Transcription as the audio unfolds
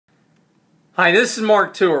Hi, this is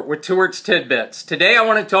Mark Tewart with Tewart's Tidbits. Today I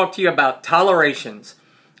want to talk to you about tolerations.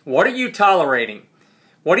 What are you tolerating?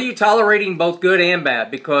 What are you tolerating, both good and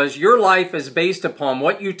bad? Because your life is based upon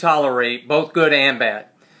what you tolerate, both good and bad.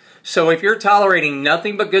 So if you're tolerating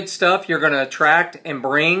nothing but good stuff, you're going to attract and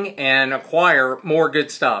bring and acquire more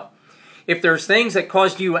good stuff. If there's things that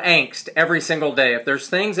cause you angst every single day, if there's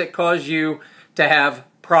things that cause you to have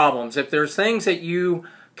problems, if there's things that you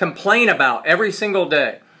complain about every single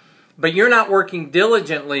day, but you're not working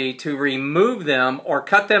diligently to remove them or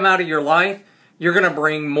cut them out of your life, you're going to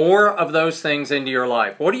bring more of those things into your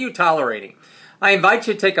life. What are you tolerating? I invite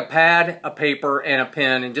you to take a pad, a paper, and a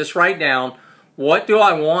pen and just write down, what do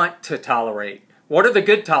I want to tolerate? What are the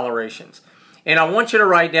good tolerations? And I want you to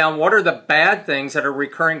write down what are the bad things that are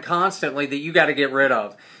recurring constantly that you got to get rid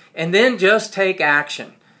of. And then just take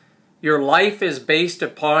action. Your life is based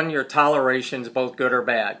upon your tolerations, both good or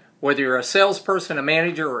bad. Whether you're a salesperson, a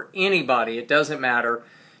manager, or anybody, it doesn't matter.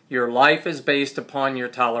 Your life is based upon your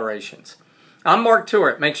tolerations. I'm Mark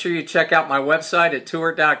Tewart. Make sure you check out my website at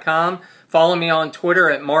Tewart.com. Follow me on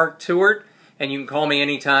Twitter at Mark Tewart, and you can call me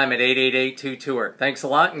anytime at 888-2-TEWART. Thanks a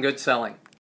lot and good selling.